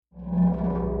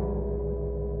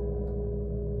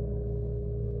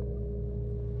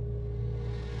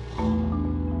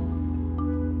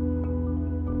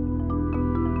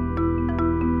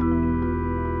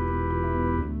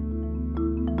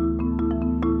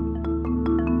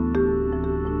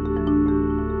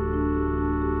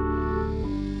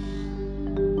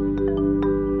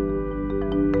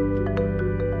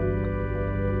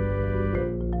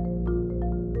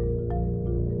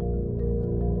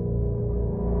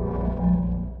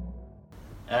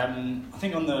I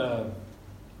think on the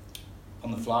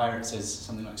flyer it says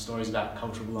something like stories about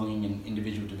cultural belonging and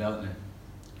individual development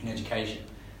in education.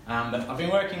 But I've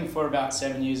been working for about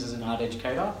 7 years as an art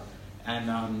educator,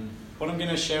 and what I'm going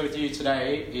to share with you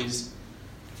today is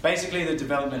basically the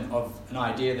development of an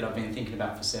idea that I've been thinking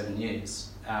about for 7 years.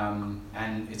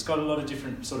 And it's got a lot of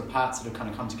different sort of parts that have kind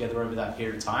of come together over that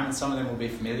period of time, and some of them will be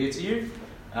familiar to you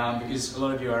because a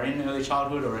lot of you are in early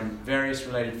childhood or in various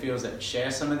related fields that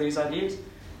share some of these ideas.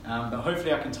 But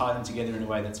hopefully I can tie them together in a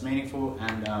way that's meaningful,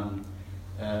 and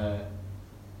I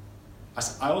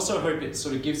also hope it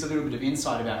sort of gives a little bit of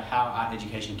insight about how art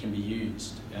education can be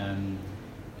used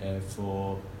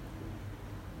for,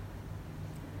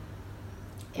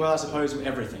 well, I suppose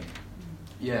everything.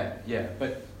 Yeah,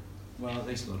 but, well, at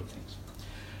least a lot of things.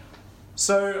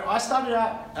 So I started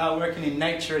out working in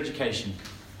nature education.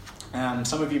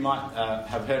 Some of you might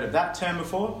have heard of that term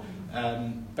before.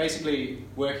 Basically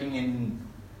working in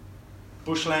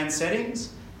bushland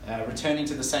settings, returning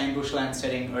to the same bushland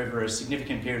setting over a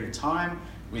significant period of time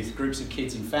with groups of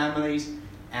kids and families,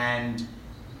 and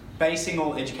basing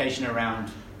all education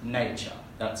around nature.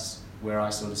 That's where I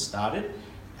sort of started.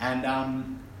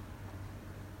 And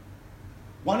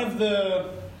one of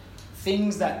the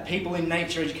things that people in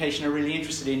nature education are really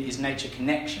interested in is nature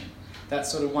connection.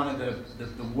 That's sort of one of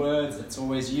the words that's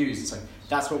always used. It's like,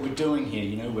 that's what we're doing here,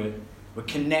 you know, we're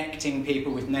connecting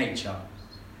people with nature.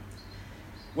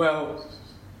 Well,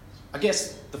 I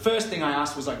guess the first thing I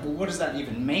asked was like, well, what does that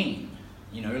even mean?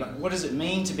 You know, like, what does it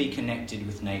mean to be connected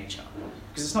with nature?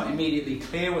 Because it's not immediately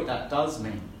clear what that does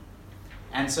mean.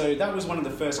 And so that was one of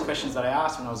the first questions that I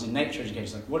asked when I was in nature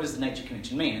education, like, what does the nature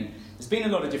connection mean? And there's been a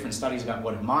lot of different studies about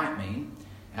what it might mean.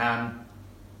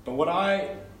 But what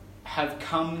I have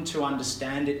come to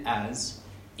understand it as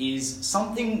is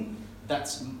something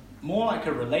that's more like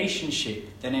a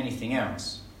relationship than anything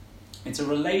else. It's a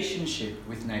relationship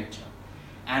with nature.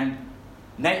 And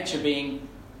nature being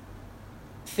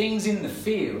things in the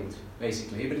field,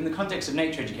 basically, but in the context of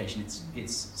nature education,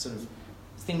 it's sort of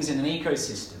things in an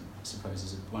ecosystem, I suppose,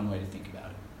 is one way to think about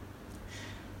it.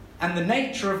 And the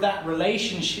nature of that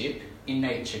relationship in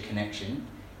nature connection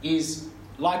is,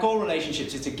 like all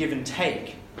relationships, it's a give and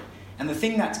take. And the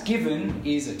thing that's given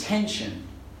is attention,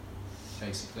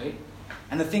 basically.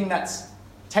 And the thing that's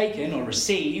taken or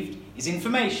received is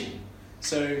information.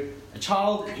 So a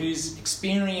child who's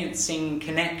experiencing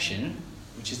connection,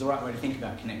 which is the right way to think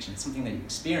about connection, it's something that you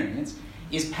experience,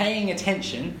 is paying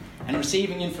attention and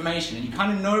receiving information. And you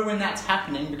kind of know when that's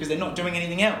happening because they're not doing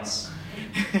anything else.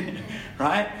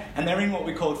 Right? And they're in what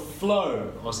we call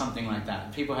flow or something like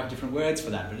that. People have different words for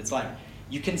that, but it's like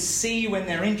you can see when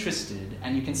they're interested,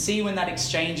 and you can see when that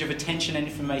exchange of attention and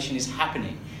information is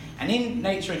happening. And in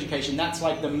nature education, that's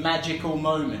like the magical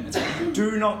moment. It's like,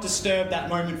 do not disturb that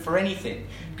moment for anything,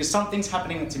 because something's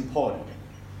happening that's important,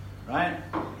 right?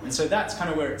 And so that's kind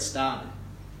of where it started.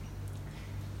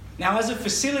 Now, as a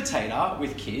facilitator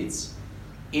with kids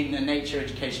in a nature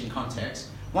education context,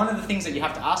 one of the things that you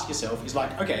have to ask yourself is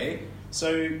like, okay,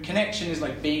 so connection is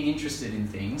like being interested in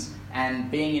things and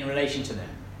being in relation to them,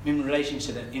 in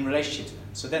relationship to them.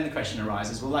 So then the question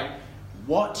arises, well, like,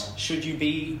 what should you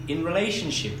be in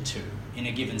relationship to in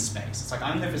a given space? It's like,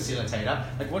 I'm the facilitator.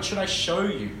 Like, what should I show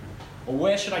you? Or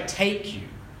where should I take you?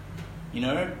 You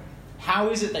know, how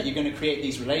is it that you're going to create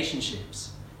these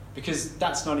relationships? Because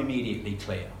that's not immediately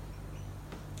clear.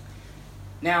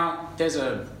 Now, there's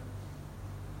an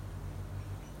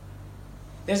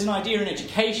idea in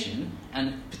education,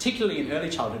 and particularly in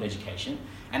early childhood education,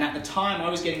 and at the time I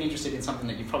was getting interested in something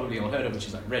that you've probably all heard of, which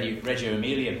is like Reggio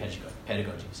Emilia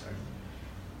pedagogy.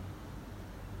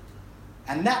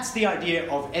 And that's the idea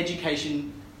of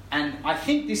education, and I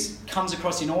think this comes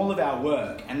across in all of our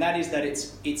work, and that is that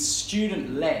it's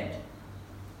student-led.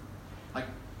 Like,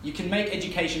 you can make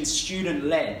education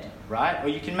student-led, right? Or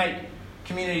you can make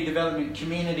community development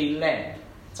community-led.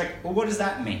 It's like, well, what does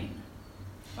that mean?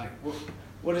 Like,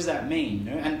 what does that mean?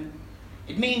 You know? And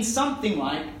it means something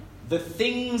like the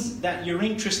things that you're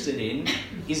interested in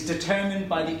is determined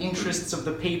by the interests of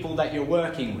the people that you're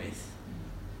working with.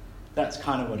 That's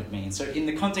kind of what it means. So in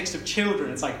the context of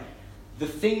children, it's like the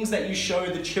things that you show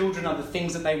the children are the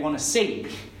things that they want to see.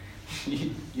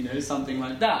 You know, something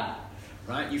like that,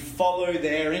 right? You follow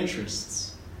their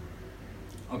interests.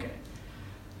 Okay.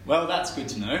 Well, that's good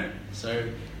to know. So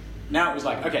now it was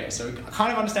like, okay, so I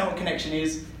kind of understand what connection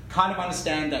is, kind of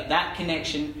understand that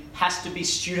connection has to be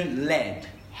student-led.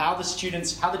 How the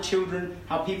students, how the children,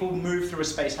 how people move through a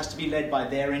space has to be led by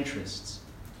their interests.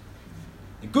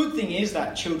 The good thing is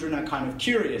that children are kind of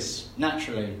curious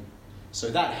naturally,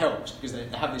 so that helps because they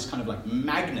have this kind of like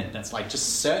magnet that's like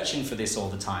just searching for this all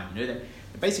the time. You know,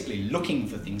 They're basically looking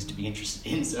for things to be interested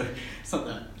in, so it's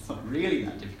not really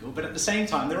that difficult. But at the same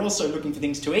time, they're also looking for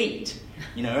things to eat,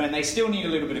 and they still need a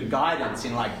little bit of guidance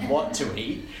in like what to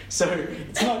eat. So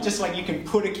it's not just like you can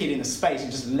put a kid in a space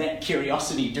and just let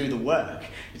curiosity do the work.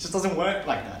 It just doesn't work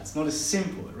like that. It's not as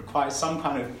simple. It requires some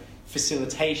kind of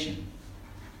facilitation.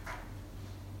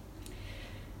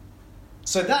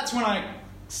 So that's when I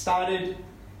started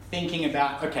thinking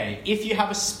about, okay, if you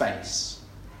have a space,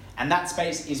 and that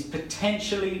space is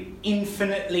potentially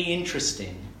infinitely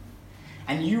interesting,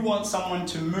 and you want someone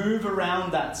to move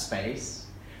around that space,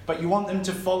 but you want them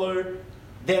to follow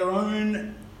their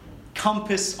own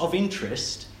compass of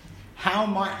interest, how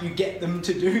might you get them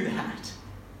to do that?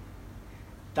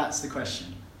 That's the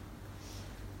question.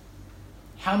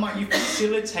 How might you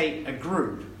facilitate a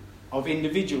group of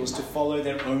individuals to follow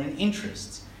their own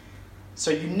interests?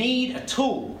 So you need a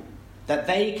tool that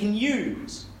they can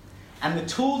use. And the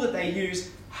tool that they use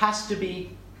has to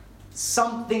be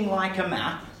something like a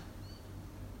map,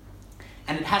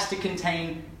 and it has to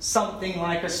contain something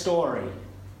like a story.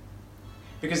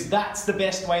 Because that's the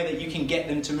best way that you can get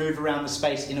them to move around the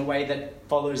space in a way that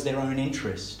follows their own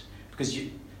interest. Because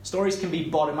stories can be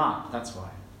bottom up, that's why.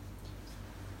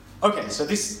 Okay, so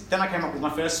then I came up with my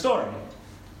first story.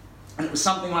 And it was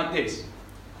something like this.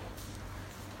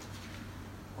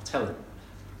 I'll tell it.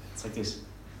 It's like this.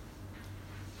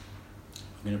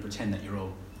 I'm going to pretend that you're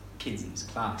all kids in this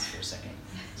class for a second.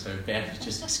 So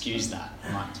just excuse that.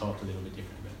 I might talk a little bit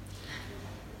different.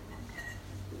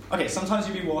 Okay, sometimes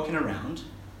you'll be walking around,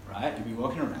 right? You'll be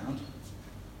walking around,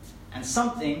 and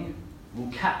something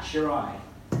will catch your eye.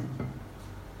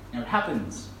 Now it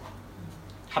happens.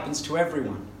 It happens to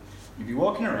everyone. You'll be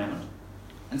walking around,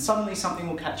 and suddenly something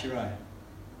will catch your eye.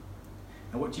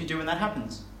 Now what do you do when that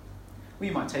happens? Well,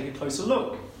 you might take a closer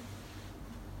look.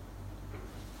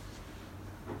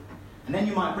 And then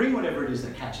you might bring whatever it is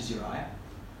that catches your eye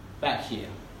back here.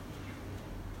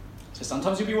 So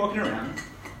sometimes you'll be walking around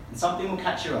and something will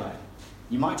catch your eye.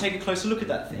 You might take a closer look at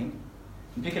that thing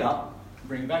and pick it up and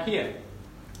bring it back here.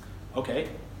 Okay,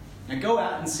 now go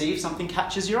out and see if something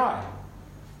catches your eye.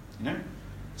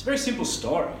 It's a very simple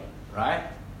story, right?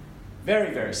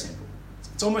 Very, very simple.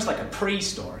 It's almost like a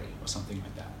pre-story or something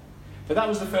like that. But that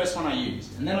was the first one I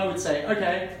used. And then I would say,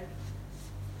 okay,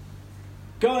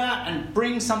 go out and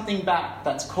bring something back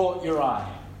that's caught your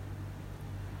eye.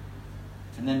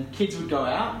 And then kids would go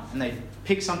out and they'd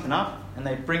pick something up and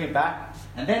they'd bring it back.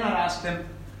 And then I'd ask them,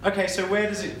 okay, so where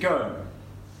does it go?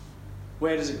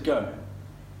 Where does it go?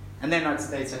 And then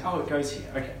they'd say, oh, it goes here.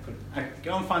 Okay,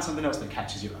 go and find something else that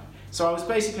catches your eye. So I was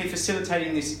basically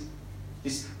facilitating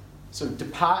this sort of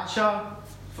departure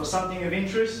for something of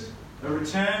interest, a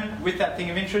return with that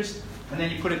thing of interest, and then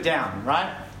you put it down,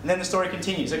 right? And then the story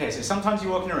continues. Okay, so sometimes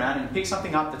you're walking around and you pick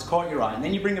something up that's caught your eye, and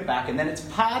then you bring it back, and then it's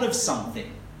part of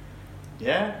something.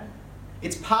 Yeah?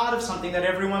 It's part of something that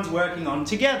everyone's working on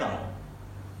together.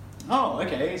 Oh,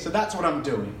 okay, so that's what I'm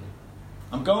doing.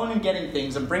 I'm going and getting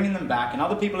things, I'm bringing them back, and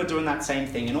other people are doing that same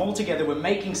thing, and all together we're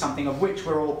making something of which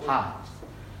we're all part.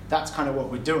 That's kind of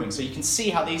what we're doing. So you can see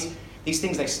how these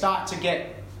things, they start to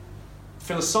get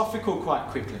philosophical quite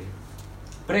quickly.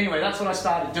 But anyway, that's what I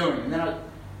started doing. And then I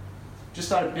just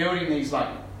started building these,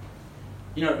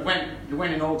 it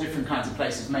went in all different kinds of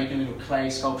places, making little clay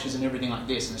sculptures and everything like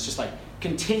this. And it's just like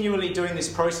continually doing this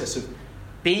process of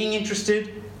being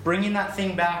interested, bringing that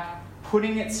thing back,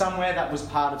 putting it somewhere that was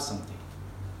part of something.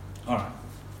 All right.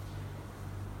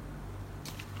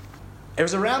 It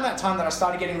was around that time that I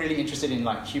started getting really interested in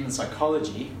human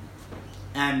psychology,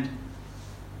 and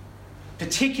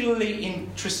particularly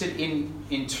interested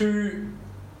in two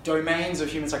domains of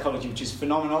human psychology, which is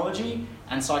phenomenology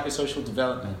and psychosocial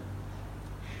development.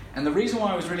 And the reason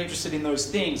why I was really interested in those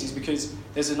things is because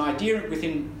there's an idea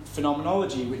within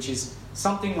phenomenology which is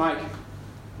something like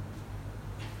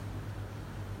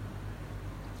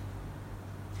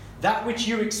that which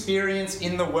you experience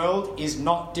in the world is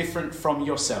not different from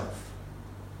yourself.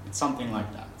 It's something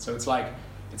like that. So it's like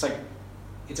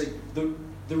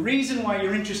the reason why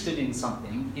you're interested in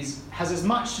something has as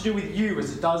much to do with you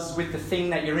as it does with the thing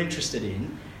that you're interested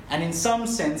in. And in some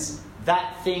sense,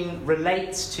 that thing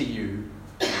relates to you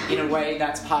in a way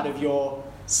that's part of your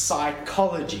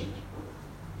psychology.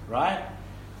 Right?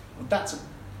 Well, that's a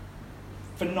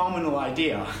phenomenal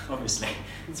idea, obviously.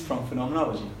 It's from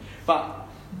phenomenology. But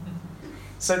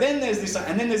so then there's this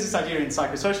idea in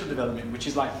psychosocial development, which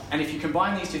is and if you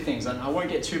combine these two things, and I won't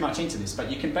get too much into this, but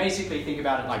you can basically think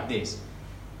about it like this.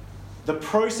 The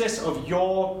process of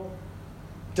your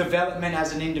development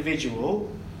as an individual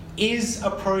is a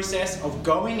process of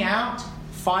going out,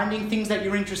 finding things that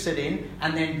you're interested in,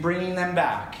 and then bringing them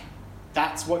back.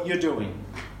 that's what you're doing.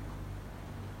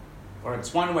 Or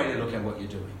it's one way to look at what you're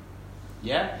doing.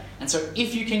 Yeah? And so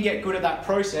if you can get good at that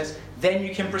process, then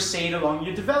you can proceed along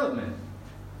your development.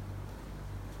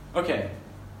 Okay,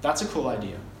 that's a cool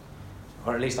idea.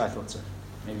 Or at least I thought so.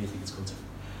 Maybe you think it's cool too.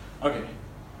 Okay.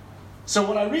 So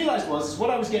what I realized was what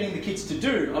I was getting the kids to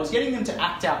do, I was getting them to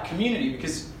act out community,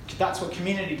 because that's what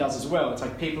community does as well. It's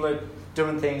like people are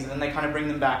doing things and then they kind of bring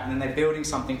them back and then they're building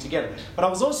something together. But I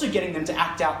was also getting them to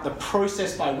act out the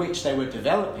process by which they were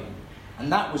developing.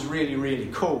 And that was really, really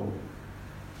cool.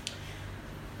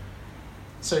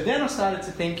 So then I started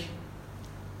to think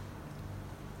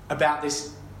about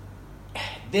this.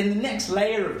 Then the next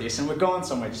layer of this, and we're going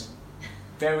somewhere, just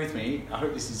bear with me. I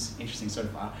hope this is interesting so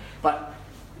far. But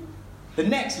the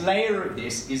next layer of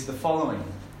this is the following.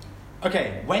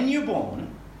 Okay, when you're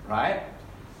born, right?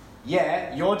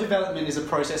 Yeah, your development is a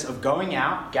process of going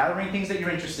out, gathering things that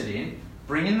you're interested in,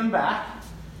 bringing them back,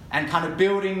 and kind of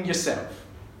building yourself.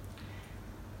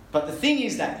 But the thing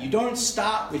is that you don't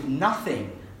start with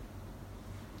nothing.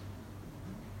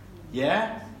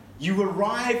 Yeah? You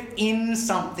arrive in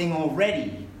something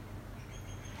already.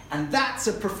 And that's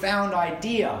a profound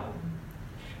idea.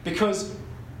 Because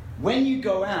when you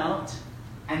go out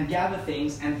and gather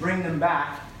things and bring them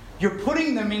back, you're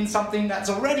putting them in something that's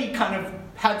already kind of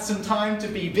had some time to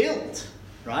be built,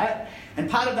 right? And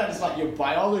part of that is like your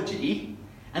biology,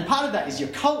 and part of that is your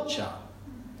culture.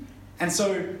 And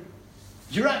so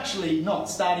you're actually not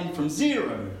starting from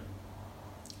zero,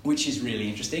 which is really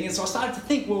interesting. And so I started to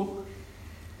think, well,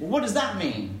 what does that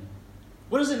mean?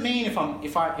 What does it mean if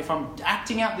I'm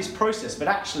acting out this process, but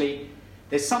actually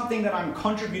there's something that I'm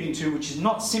contributing to which is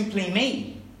not simply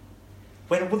me?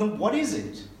 Well, then what is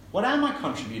it? What am I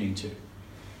contributing to?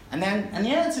 And the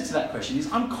answer to that question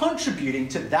is I'm contributing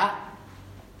to that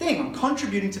thing. I'm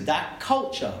contributing to that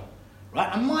culture, right?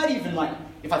 I might even, like,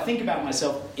 if I think about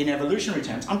myself in evolutionary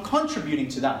terms, I'm contributing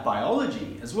to that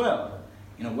biology as well,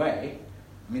 in a way.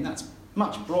 I mean, that's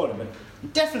much broader, but I'm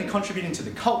definitely contributing to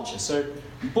the culture. So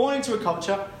I'm born into a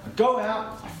culture, I go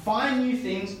out, I find new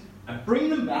things, I bring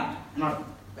them back,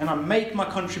 and I make my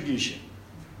contribution.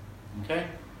 Okay?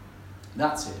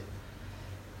 That's it.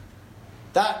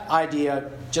 That idea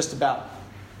just about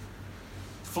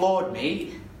floored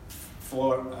me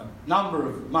for a number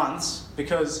of months,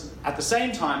 because at the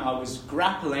same time I was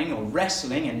grappling or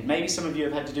wrestling, and maybe some of you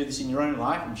have had to do this in your own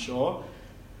life, I'm sure.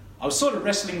 I was sort of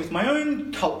wrestling with my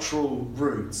own cultural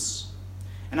roots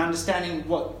and understanding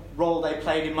what role they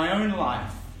played in my own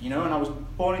life, you know, and I was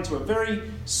born into a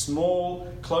very small,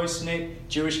 close-knit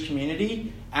Jewish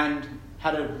community and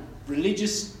had a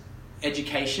religious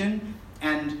education,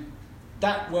 and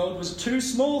that world was too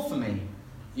small for me,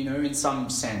 you know, in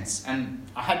some sense, and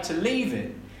I had to leave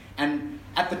it. And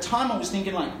at the time I was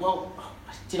thinking like, well,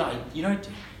 did I, you know,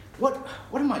 what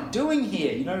am I doing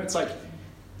here? You know, it's like,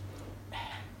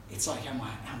 am I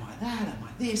that? Am I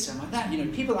this? Am I that? You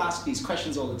know, people ask these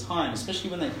questions all the time, especially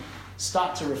when they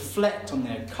start to reflect on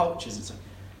their cultures. It's like,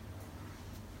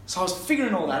 so I was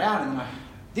figuring all that out,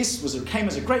 and came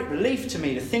as a great relief to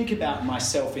me to think about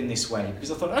myself in this way, because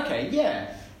I thought, okay,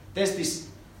 yeah, there's this,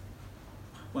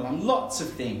 well, I'm lots of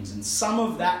things, and some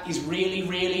of that is really,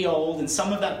 really old, and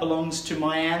some of that belongs to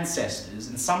my ancestors,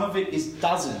 and some of it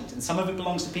doesn't, and some of it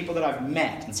belongs to people that I've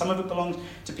met, and some of it belongs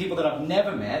to people that I've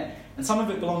never met, and some of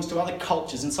it belongs to other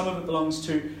cultures, and some of it belongs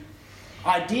to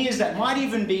ideas that might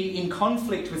even be in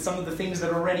conflict with some of the things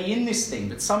that are already in this thing,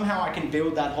 but somehow I can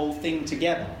build that whole thing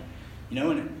together, you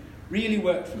know, and it really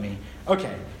worked for me.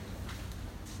 Okay,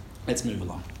 let's move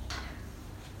along.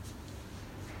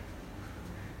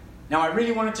 Now, I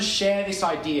really wanted to share this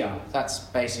idea. That's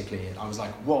basically it. I was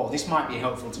like, whoa, this might be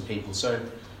helpful to people. So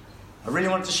I really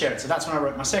wanted to share it. So that's when I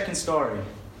wrote my second story.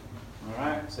 All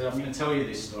right? So I'm going to tell you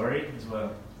this story as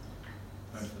well.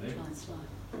 Hopefully. Slide.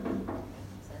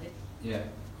 Is that it? Yeah.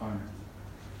 All right.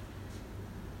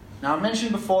 Now, I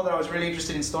mentioned before that I was really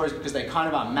interested in stories because they kind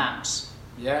of are maps.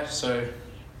 Yeah? So,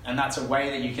 and that's a way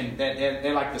that you can,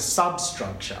 they're like the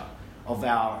substructure of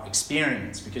our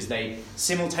experience, because they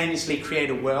simultaneously create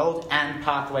a world and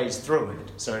pathways through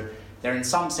it. So they're in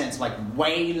some sense like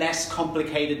way less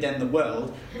complicated than the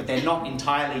world, but they're not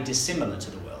entirely dissimilar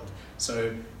to the world.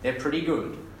 So they're pretty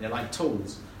good. They're like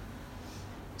tools.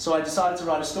 So I decided to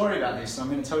write a story about this. So I'm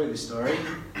going to tell you this story,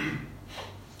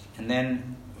 and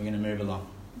then we're going to move along.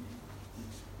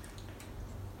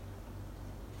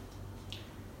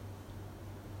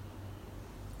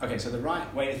 Okay, so the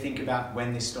right way to think about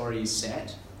when this story is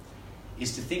set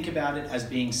is to think about it as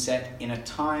being set in a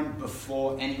time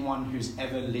before anyone who's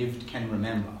ever lived can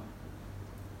remember.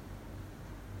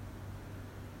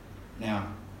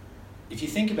 Now, if if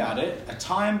you think about it, a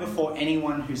time before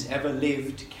anyone who's ever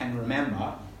lived can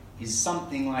remember is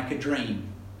something like a dream.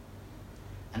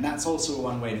 And that's also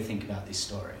one way to think about this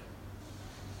story.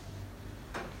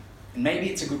 And maybe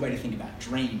it's a good way to think about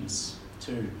dreams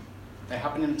too. They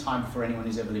happen in a time before anyone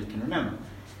who's ever lived can remember.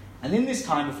 And in this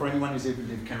time before anyone who's ever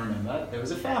lived can remember, there was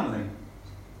a family.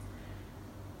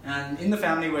 And in the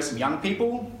family were some young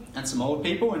people and some old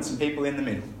people and some people in the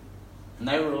middle. And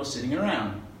they were all sitting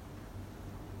around.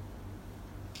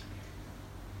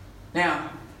 Now,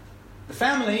 the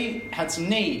family had some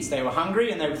needs. They were hungry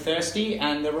and they were thirsty,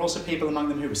 and there were also people among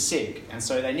them who were sick. And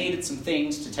so they needed some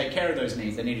things to take care of those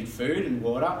needs. They needed food and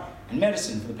water and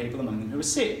medicine for the people among them who were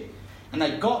sick. And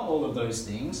they got all of those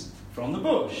things from the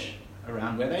bush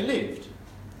around where they lived,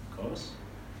 of course.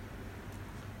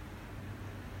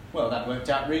 Well, that worked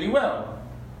out really well.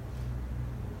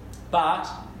 But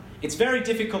it's very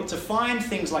difficult to find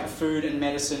things like food and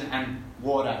medicine and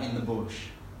water in the bush.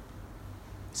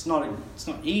 It's not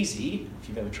easy if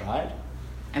you've ever tried.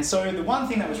 And so the one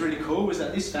thing that was really cool was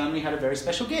that this family had a very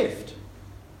special gift.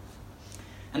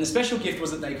 And the special gift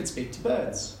was that they could speak to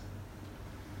birds.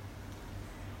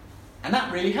 And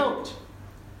that really helped.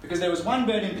 Because there was one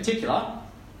bird in particular,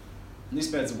 and this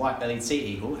bird's a white-bellied sea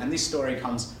eagle, and this story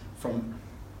comes from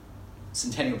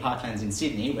Centennial Parklands in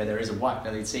Sydney, where there is a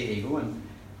white-bellied sea eagle, and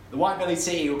the white-bellied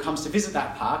sea eagle comes to visit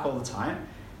that park all the time.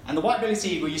 And the white-bellied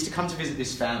sea eagle used to come to visit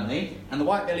this family, and the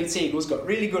white-bellied sea eagle's got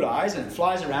really good eyes, and it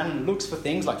flies around and it looks for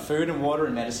things like food and water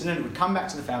and medicine, and it would come back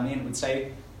to the family and it would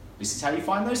say, "This is how you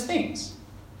find those things."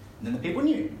 And then the people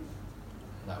knew.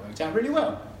 That worked out really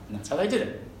well, and that's how they did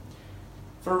it.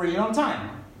 For a really long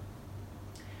time.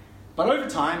 But over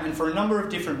time, and for a number of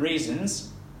different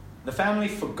reasons, the family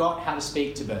forgot how to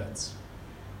speak to birds.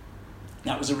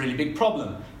 That was a really big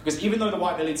problem, because even though the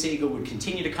white-bellied sea eagle would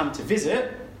continue to come to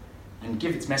visit and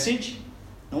give its message,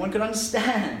 no one could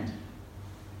understand.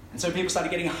 And so people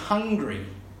started getting hungry,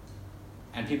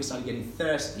 and people started getting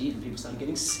thirsty, and people started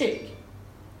getting sick.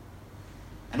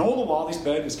 And all the while this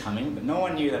bird was coming, but no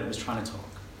one knew that it was trying to talk.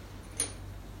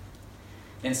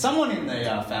 Then someone in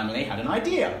the family had an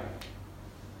idea.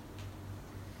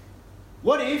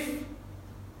 What if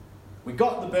we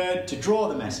got the bird to draw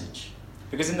the message?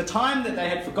 Because in the time that they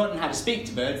had forgotten how to speak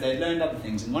to birds, they had learned other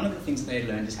things, and one of the things that they had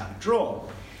learned is how to draw.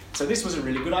 So this was a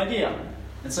really good idea.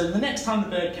 And so the next time the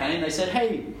bird came, they said,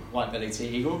 "Hey, white-bellied sea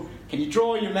eagle, can you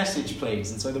draw your message,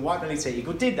 please?" And so the white-bellied sea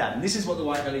eagle did that, and this is what the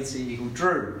white-bellied sea eagle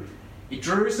drew. It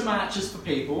drew some arches for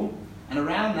people, and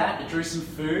around that it drew some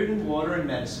food and water and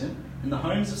medicine, and the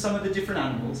homes of some of the different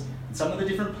animals, and some of the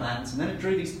different plants, and then it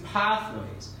drew these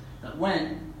pathways that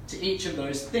went to each of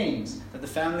those things that the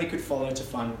family could follow to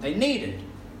find what they needed.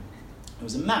 It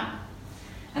was a map.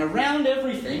 And around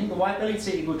everything, the white-bellied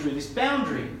sea eagle drew this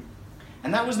boundary.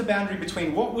 And that was the boundary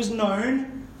between what was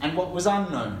known and what was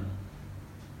unknown.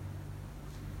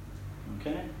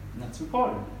 Okay? And that's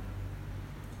important.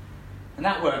 And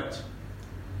that worked.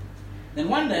 Then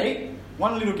one day,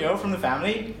 one little girl from the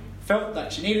family felt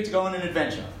that she needed to go on an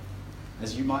adventure.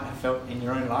 As you might have felt in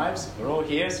your own lives. We're all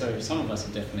here, so some of us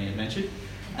have definitely adventured.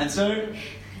 And so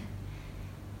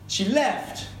she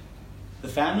left the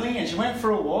family and she went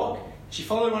for a walk. She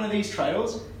followed one of these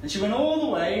trails and she went all the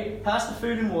way past the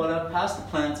food and water, past the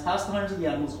plants, past the homes of the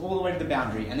animals, all the way to the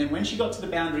boundary. And then when she got to the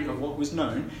boundary of what was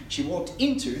known, she walked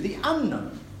into the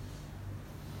unknown.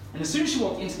 And as soon as she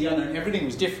walked into the unknown, everything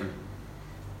was different.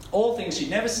 All things she'd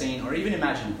never seen or even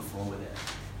imagined before were there.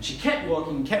 And she kept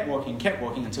walking, kept walking, kept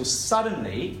walking until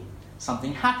suddenly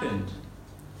something happened.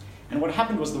 And what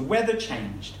happened was the weather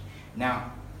changed.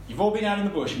 Now, you've all been out in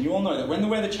the bush and you all know that when the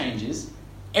weather changes,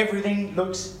 everything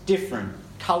looks different.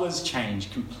 Colours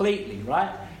change completely,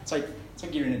 right? It's like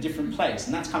you're in a different place.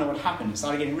 And that's kind of what happened. It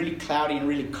started getting really cloudy and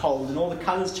really cold and all the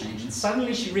colours changed. And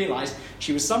suddenly she realised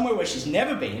she was somewhere where she's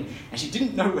never been and she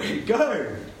didn't know where to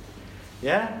go.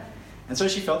 Yeah? And so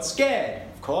she felt scared,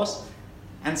 of course.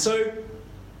 And so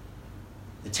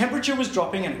the temperature was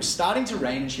dropping and it was starting to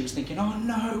rain and she was thinking, "Oh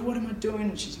no, what am I doing?"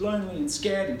 And she's lonely and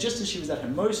scared. And just as she was at her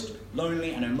most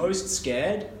lonely and her most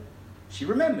scared, she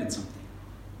remembered something.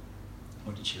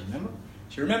 What did she remember?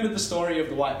 She remembered the story of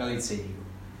the white-bellied sea eagle.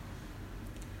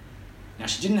 Now,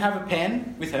 she didn't have a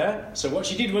pen with her, so what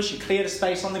she did was she cleared a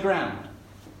space on the ground.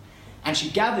 And she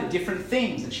gathered different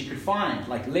things that she could find,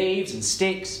 like leaves and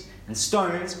sticks and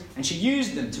stones, and she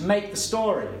used them to make the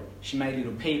story. She made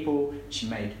little people, she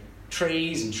made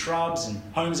trees and shrubs and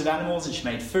homes of animals, and she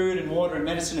made food and water and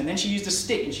medicine, and then she used a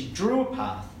stick and she drew a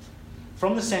path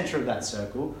from the centre of that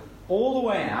circle all the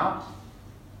way out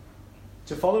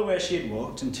to follow where she had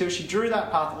walked until she drew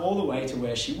that path all the way to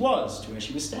where she was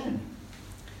standing.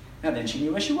 Now then she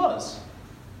knew where she was.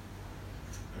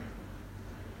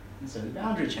 And so the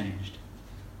boundary changed.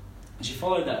 And she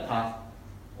followed that path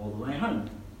all the way home.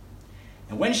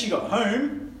 And when she got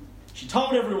home, she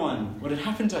told everyone what had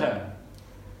happened to her.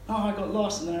 Oh, I got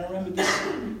lost, and then I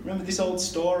remembered this old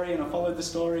story, and I followed the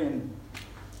story, and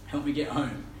helped me get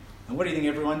home. And what do you think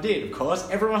everyone did? Of course,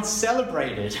 everyone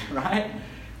celebrated, right?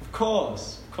 Of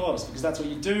course, because that's what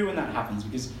you do when that happens,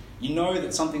 because you know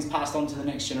that something's passed on to the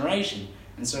next generation.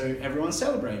 And so everyone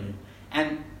celebrated.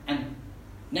 And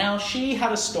now she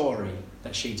had a story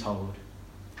that she told.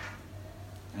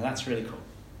 Now that's really cool.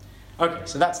 Okay,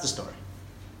 so that's the story.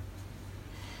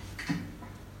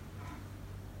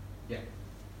 Yeah.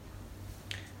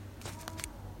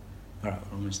 All right,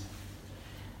 we're almost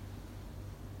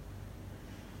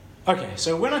there. Okay,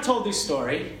 so when I told this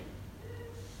story,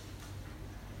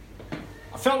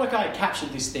 I felt like I had captured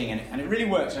this thing, and it really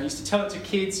works. I used to tell it to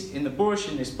kids in the bush,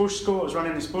 in this bush school. I was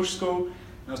running this bush school,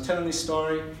 and I was telling this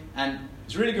story, and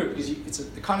it's really good because it's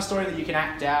the kind of story that you can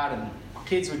act out, and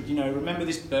kids would, remember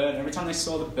this bird, and every time they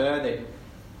saw the bird,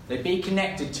 they'd be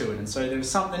connected to it, and so there was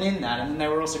something in that, and then they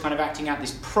were also kind of acting out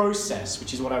this process,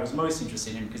 which is what I was most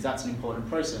interested in, because that's an important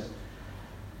process.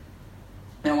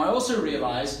 Now, I also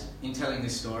realised in telling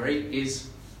this story is,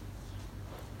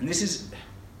 and this is,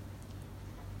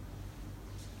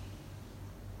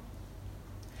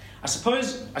 I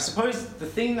suppose the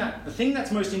thing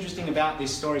that's most interesting about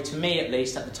this story, to me at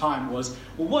least at the time, was,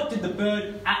 well, what did the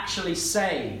bird actually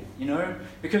say?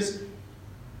 Because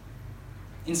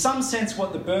in some sense,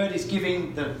 what the bird is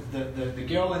giving the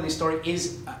girl in this story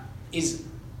is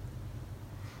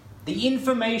the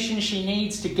information she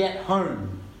needs to get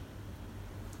home.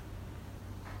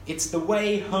 It's the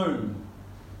way home.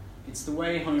 It's the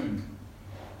way home.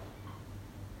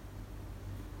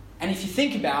 And if you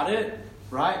think about it,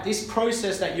 right, this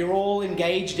process that you're all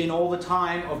engaged in all the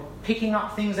time of picking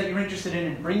up things that you're interested in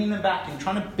and bringing them back and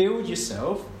trying to build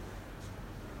yourself,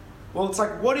 well, it's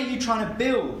like, what are you trying to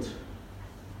build?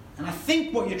 And I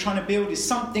think what you're trying to build is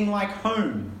something like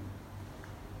home.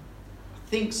 I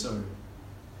think so.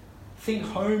 I think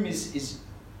home is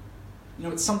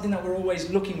it's something that we're always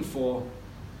looking for.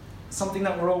 It's something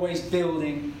that we're always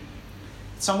building.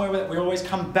 It's somewhere that we always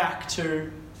come back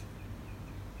to.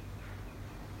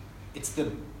 It's the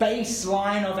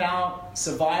baseline of our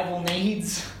survival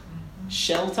needs.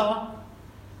 Shelter,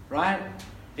 right?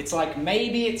 It's like,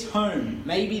 maybe it's home.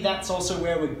 Maybe that's also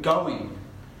where we're going.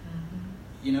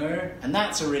 And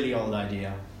that's a really old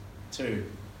idea too.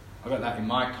 I got that in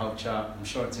my culture. I'm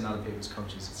sure it's in other people's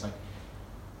cultures. It's like,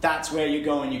 that's where you're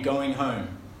going home.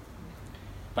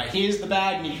 But here's the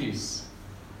bad news.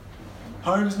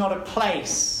 Home's not a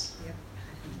place.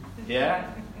 Yeah?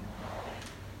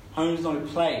 Home's not a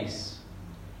place.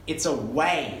 It's a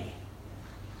way.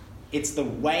 It's the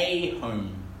way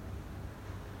home.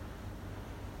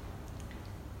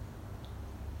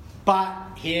 But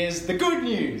here's the good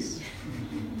news.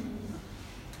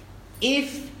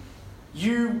 If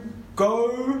you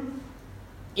go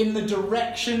in the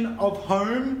direction of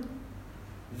home,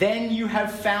 then you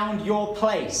have found your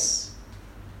place.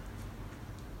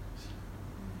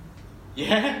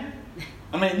 Yeah?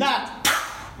 I mean,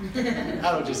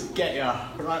 that'll just get you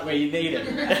right where you need it.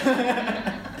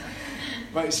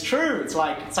 But it's true. It's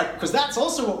like, because that's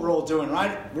also what we're all doing,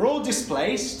 right? We're all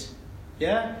displaced.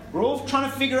 Yeah? We're all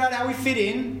trying to figure out how we fit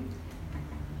in.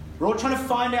 We're all trying to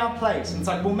find our place. And it's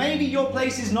like, well, maybe your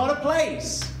place is not a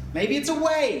place. Maybe it's a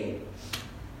way.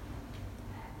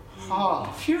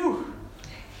 Ah, phew.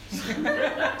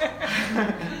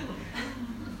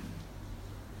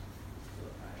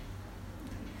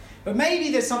 But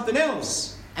maybe there's something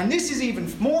else. And this is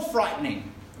even more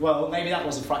frightening. Well, maybe that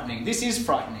wasn't frightening. This is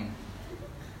frightening.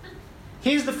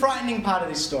 Here's the frightening part of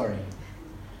this story.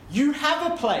 You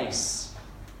have a place.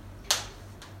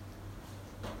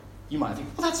 You might think,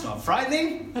 well, that's not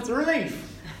frightening. That's a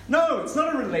relief. No, it's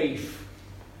not a relief.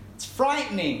 It's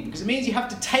frightening because it means you have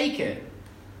to take it.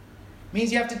 It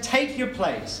means you have to take your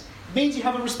place. It means you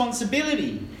have a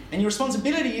responsibility. And your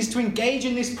responsibility is to engage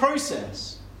in this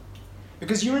process.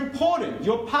 Because you're important.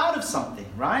 You're part of something,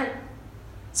 right?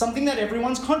 Something that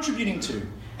everyone's contributing to.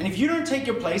 And if you don't take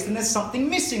your place, then there's something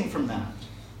missing from that.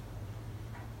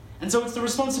 And so it's the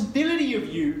responsibility of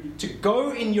you to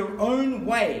go in your own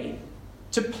way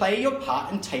to play your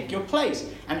part and take your place.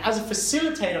 And as a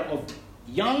facilitator of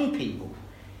young people,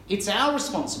 it's our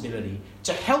responsibility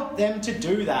to help them to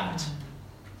do that.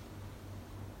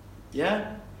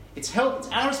 Yeah? It's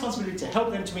our responsibility to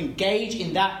help them to engage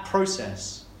in that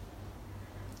process.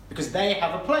 Because they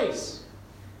have a place.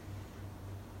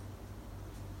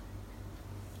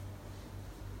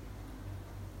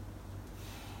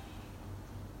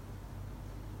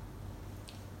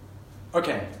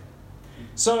 Okay,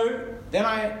 So then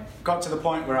I got to the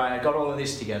point where I got all of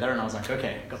this together, and I was like,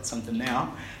 okay, got something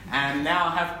now. And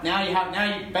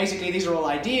basically these are all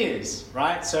ideas,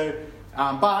 right? So,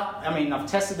 but I mean, I've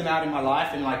tested them out in my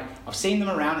life, and like I've seen them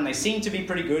around, and they seem to be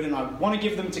pretty good, and I want to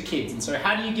give them to kids. And so,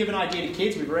 how do you give an idea to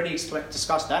kids? We've already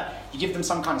discussed that. You give them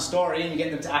some kind of story, and you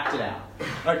get them to act it out.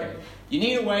 Okay, you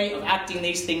need a way of acting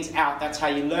these things out. That's how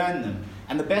you learn them.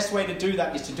 And the best way to do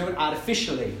that is to do it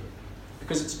artificially,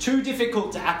 because it's too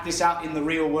difficult to act this out in the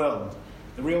real world.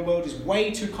 The real world is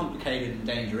way too complicated and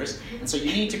dangerous, and so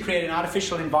you need to create an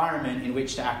artificial environment in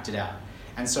which to act it out.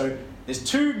 And so there's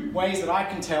two ways that I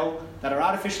can tell that are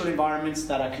artificial environments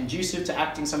that are conducive to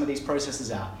acting some of these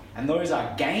processes out. And those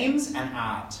are games and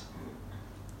art.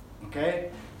 Okay?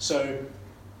 So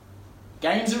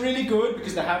games are really good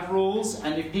because they have rules,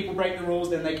 and if people break the rules,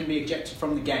 then they can be ejected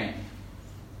from the game.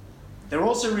 They're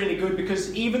also really good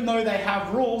because even though they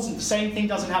have rules, and the same thing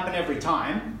doesn't happen every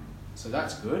time, so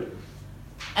that's good,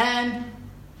 and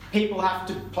people have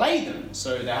to play them,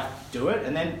 so they have to do it,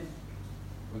 and then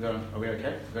are we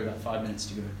okay? We've got about 5 minutes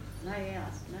to go. No,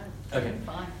 yes, no. Okay.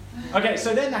 Fine. Okay,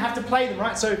 so then they have to play them,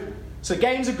 right? So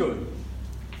games are good.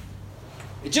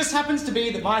 It just happens to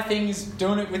be that my thing is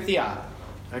doing it with the art.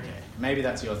 Okay, maybe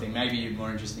that's your thing. Maybe you're more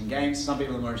interested in games. Some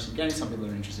people are more interested in games. Some people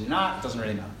are interested in art. It doesn't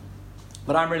really matter.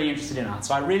 But I'm really interested in art.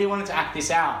 So I really wanted to act this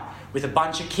out with a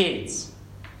bunch of kids.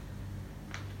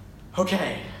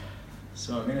 Okay,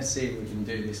 so I'm going to see if we can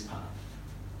do this part.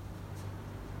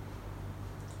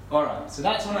 All right, so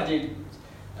that's when I did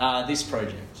this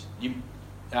project.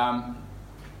 I'll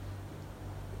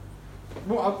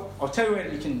tell you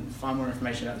where you can find more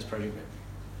information about this project.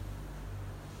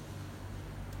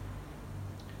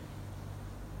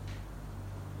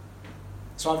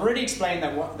 So I've already explained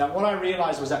that what I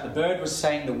realised was that the bird was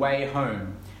saying the way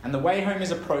home. And the way home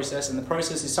is a process, and the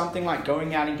process is something like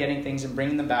going out and getting things and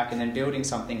bringing them back and then building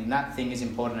something, and that thing is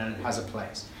important and it has a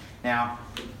place. Now,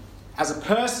 as a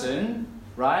person,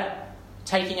 right,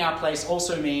 taking our place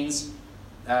also means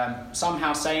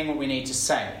somehow saying what we need to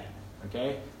say,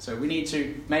 okay? So we need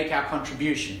to make our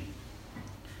contribution.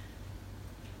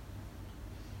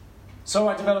 So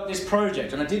I developed this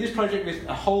project, and I did this project with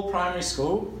a whole primary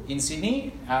school in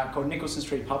Sydney called Nicholson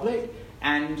Street Public,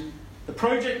 and the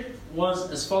project was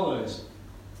as follows.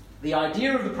 The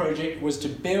idea of the project was to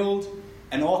build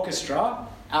an orchestra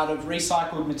out of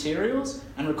recycled materials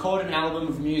and record an album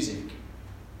of music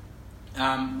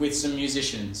with some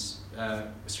musicians,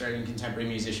 Australian contemporary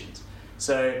musicians.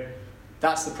 So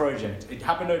that's the project. It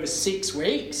happened over 6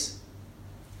 weeks,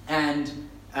 and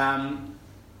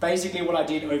basically what I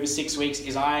did over 6 weeks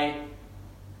is I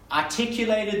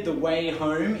articulated the way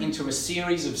home into a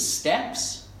series of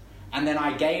steps, and then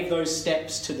I gave those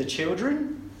steps to the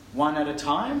children, one at a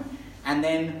time, and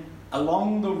then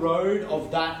along the road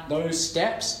of those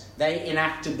steps, they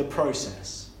enacted the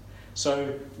process.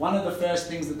 So one of the first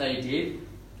things that they did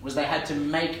was they had to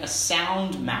make a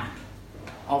sound map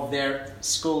of their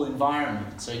school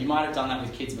environment. So you might have done that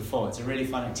with kids before. It's a really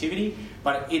fun activity,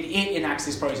 but it enacts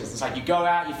this process. It's like you go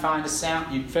out, you find a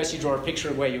sound. First you draw a picture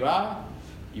of where you are.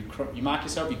 You mark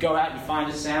yourself. You go out, you find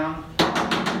a sound.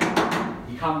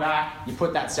 You come back, you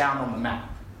put that sound on the map.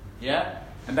 Yeah?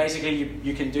 And basically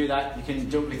you can do that. You can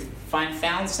do it with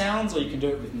found sounds, or you can do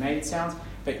it with made sounds.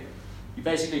 But you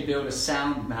basically build a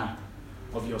sound map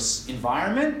of your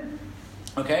environment.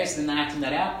 Okay, so then they're acting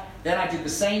that out. Then I did the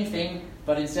same thing,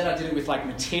 but instead I did it with like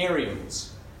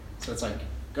materials. So it's like,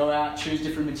 go out, choose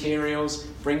different materials,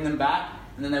 bring them back,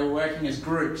 and then they were working as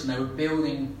groups, and they were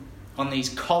building on these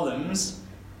columns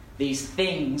these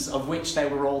things of which they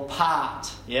were all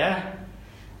part, yeah?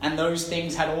 And those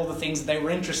things had all the things that they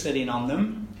were interested in on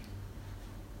them.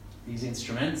 These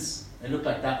instruments, they looked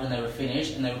like that when they were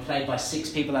finished, and they were played by 6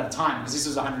 people at a time, because this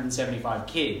was 175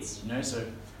 kids, you know, so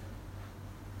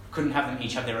couldn't have them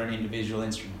each have their own individual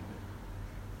instrument.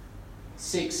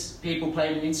 6 people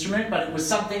played an instrument, but it was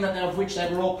something of which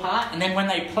they were all part, and then when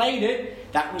they played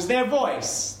it, that was their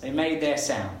voice. They made their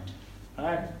sound.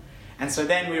 Right? And so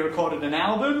then we recorded an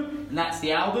album, and that's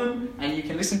the album, and you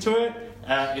can listen to it.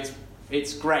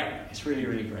 It's great. It's really,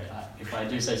 really great, if I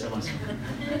do say so myself.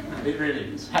 It really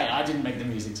is. Hey, I didn't make the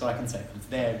music, so I can say it. It's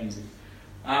their music.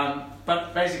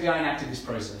 But basically, I enacted this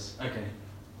process. Okay.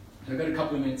 I've got a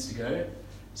couple of minutes to go.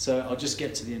 So I'll just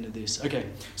get to the end of this. Okay,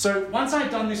 so once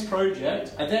I'd done this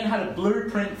project, I then had a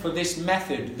blueprint for this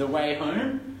method, the way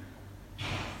home.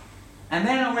 And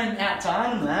then I went out to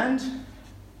Arnhem Land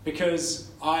because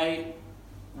I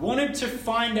wanted to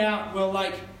find out, well,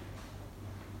 like,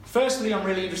 firstly, I'm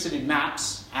really interested in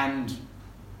maps, and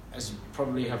as you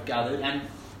probably have gathered,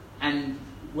 and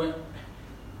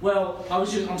Well, I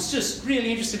was just really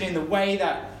interested in the way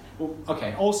that, well,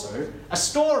 okay, also, a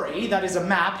story that is a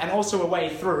map and also a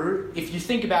way through, if you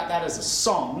think about that as a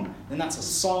song, then that's a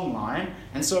song line.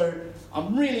 And so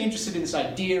I'm really interested in this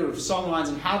idea of song lines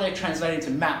and how they translate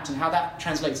into maps and how that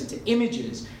translates into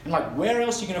images. And like, where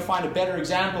else are you going to find a better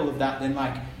example of that than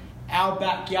like our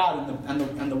backyard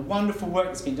and the wonderful work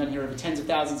that's been done here over tens of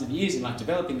thousands of years in like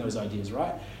developing those ideas,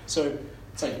 right? So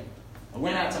it's like, I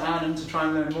went out to Arnhem to try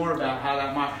and learn more about how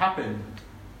that might happen.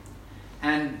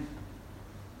 And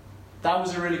that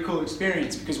was a really cool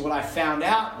experience, because what I found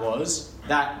out was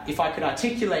that if I could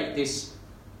articulate this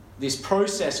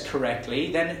process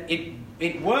correctly, then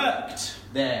it worked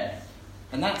there.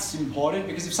 And that's important,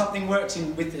 because if something works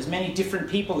with as many different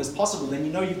people as possible, then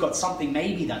you know you've got something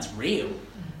maybe that's real.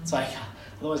 It's like,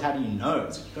 otherwise how do you know?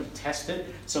 So you've got to test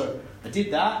it. So I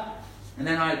did that, and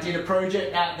then I did a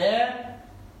project out there.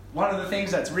 One of the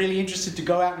things that's really interested to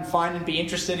go out and find and be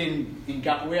interested in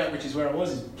Gapuia, which is where I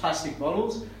was, is plastic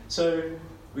bottles. So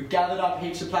we gathered up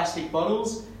heaps of plastic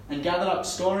bottles and gathered up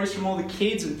stories from all the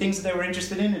kids and things that they were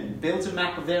interested in and built a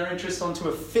map of their interests onto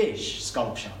a fish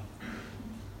sculpture,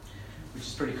 which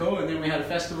is pretty cool. And then we had a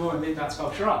festival and lit that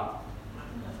sculpture up.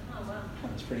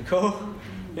 That was pretty cool.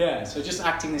 Yeah, so just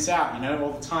acting this out, you know,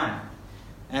 all the time.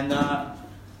 And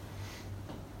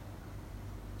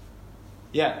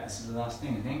yeah, this is the last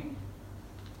thing, I think.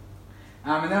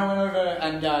 And then I went over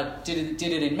and did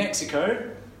it in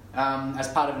Mexico as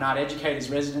part of an art educator's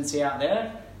residency out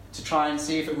there to try and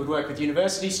see if it would work with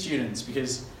university students,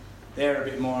 because they're a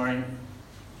bit more in...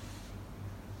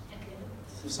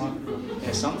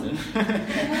 something.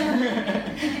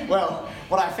 Well,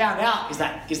 what I found out is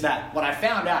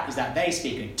that they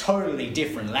speak a totally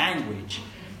different language.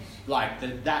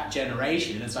 Like that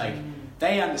generation, it's like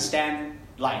they understand,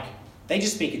 like, they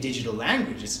just speak a digital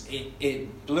language.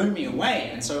 It blew me away.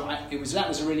 And so that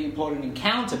was a really important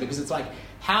encounter, because it's like,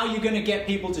 how are you going to get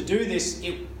people to do this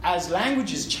as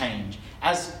languages change,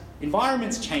 as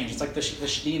environments change? It's like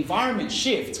the environment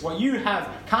shifts. What you have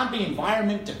can't be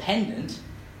environment dependent,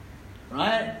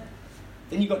 right?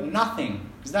 Then you've got nothing,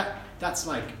 because that's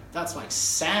like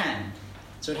sand.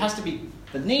 So it has to be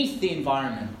beneath the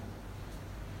environment.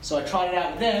 So I tried it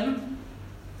out with them.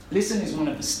 Listen is one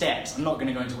of the steps. I'm not going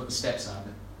to go into what the steps are.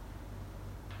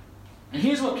 And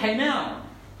here's what came out.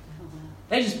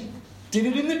 They just did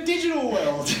it in the digital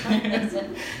world.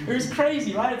 It was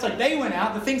crazy, right? It's like they went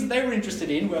out, the things that they were interested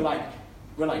in were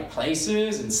like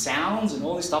places and sounds and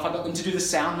all this stuff. I got them to do the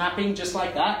sound mapping just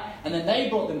like that. And then they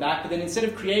brought them back, but then instead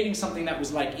of creating something that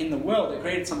was like in the world, they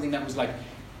created something that was like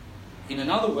in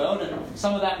another world. And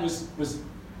some of that was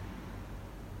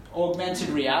augmented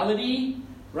reality,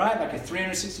 right? Like a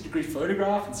 360-degree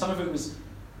photograph. And some of it was,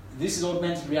 this is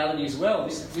augmented reality as well.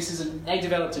 They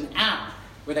developed an app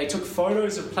where they took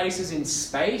photos of places in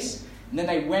space, and then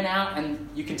they went out and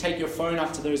you can take your phone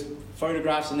up to those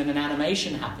photographs and then an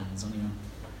animation happens on your...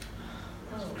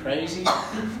 Crazy.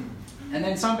 And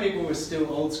then some people were still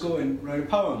old school and wrote a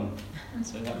poem.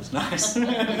 So that was nice.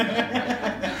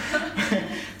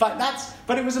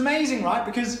 But it was amazing, right?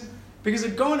 Because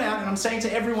I'd gone out and I'm saying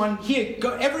to everyone, here,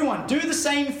 go, everyone, do the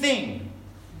same thing.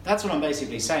 That's what I'm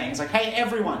basically saying. It's like, hey,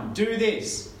 everyone, do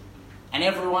this. And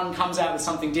everyone comes out with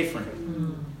something different.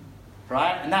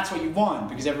 Right? And that's what you want,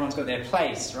 because everyone's got their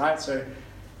place, right? So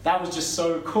that was just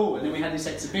so cool. And then we had this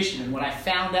exhibition, and what I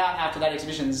found out after that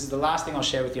exhibition, this is the last thing I'll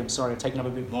share with you. I'm sorry, I've taken up a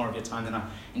bit more of your time than I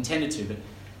intended to, but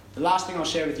the last thing I'll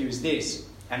share with you is this.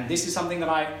 And this is something that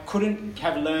I couldn't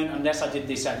have learned unless I did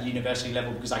this at the university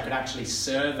level, because I could actually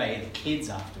survey the kids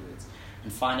afterwards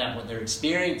and find out what their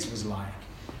experience was like.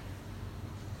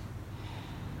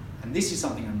 And this is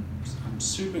something I'm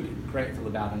super grateful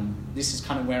about, and this is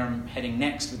kind of where I'm heading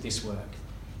next with this work,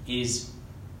 is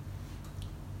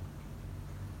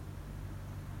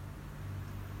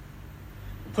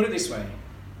put it this way.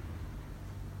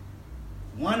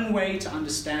 One way to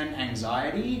understand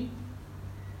anxiety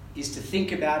is to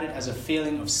think about it as a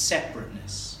feeling of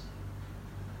separateness.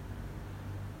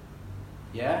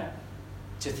 Yeah?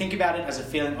 To think about it as a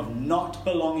feeling of not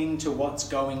belonging to what's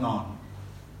going on.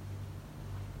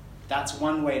 That's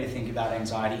one way to think about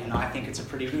anxiety, and I think it's a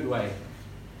pretty good way.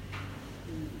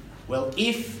 Well,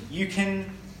 if you can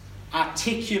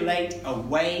articulate a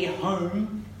way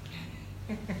home,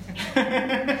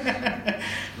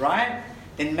 right,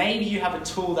 then maybe you have a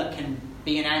tool that can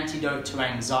be an antidote to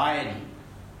anxiety.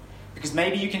 Because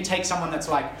maybe you can take someone that's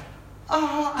like,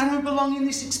 I don't belong in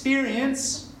this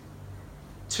experience,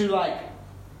 to like,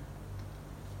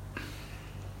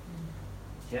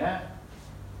 yeah,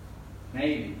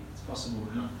 maybe. Possible.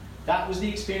 That was the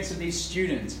experience of these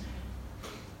students.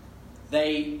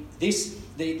 This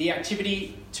the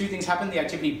activity, two things happened. The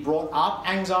activity brought up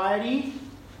anxiety,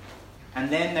 and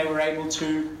then they were able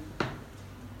to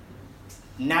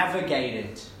navigate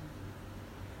it.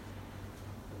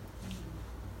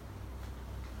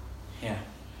 Yeah.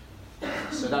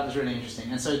 So that was really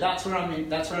interesting. And so that's where I'm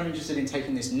interested in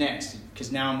taking this next,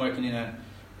 because now I'm working in a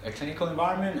clinical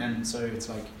environment, and so it's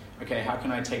like, okay, how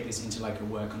can I take this into like a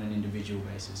work on an individual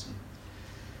basis? And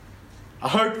I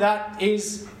hope that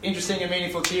is interesting and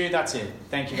meaningful to you. That's it.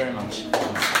 Thank you very much.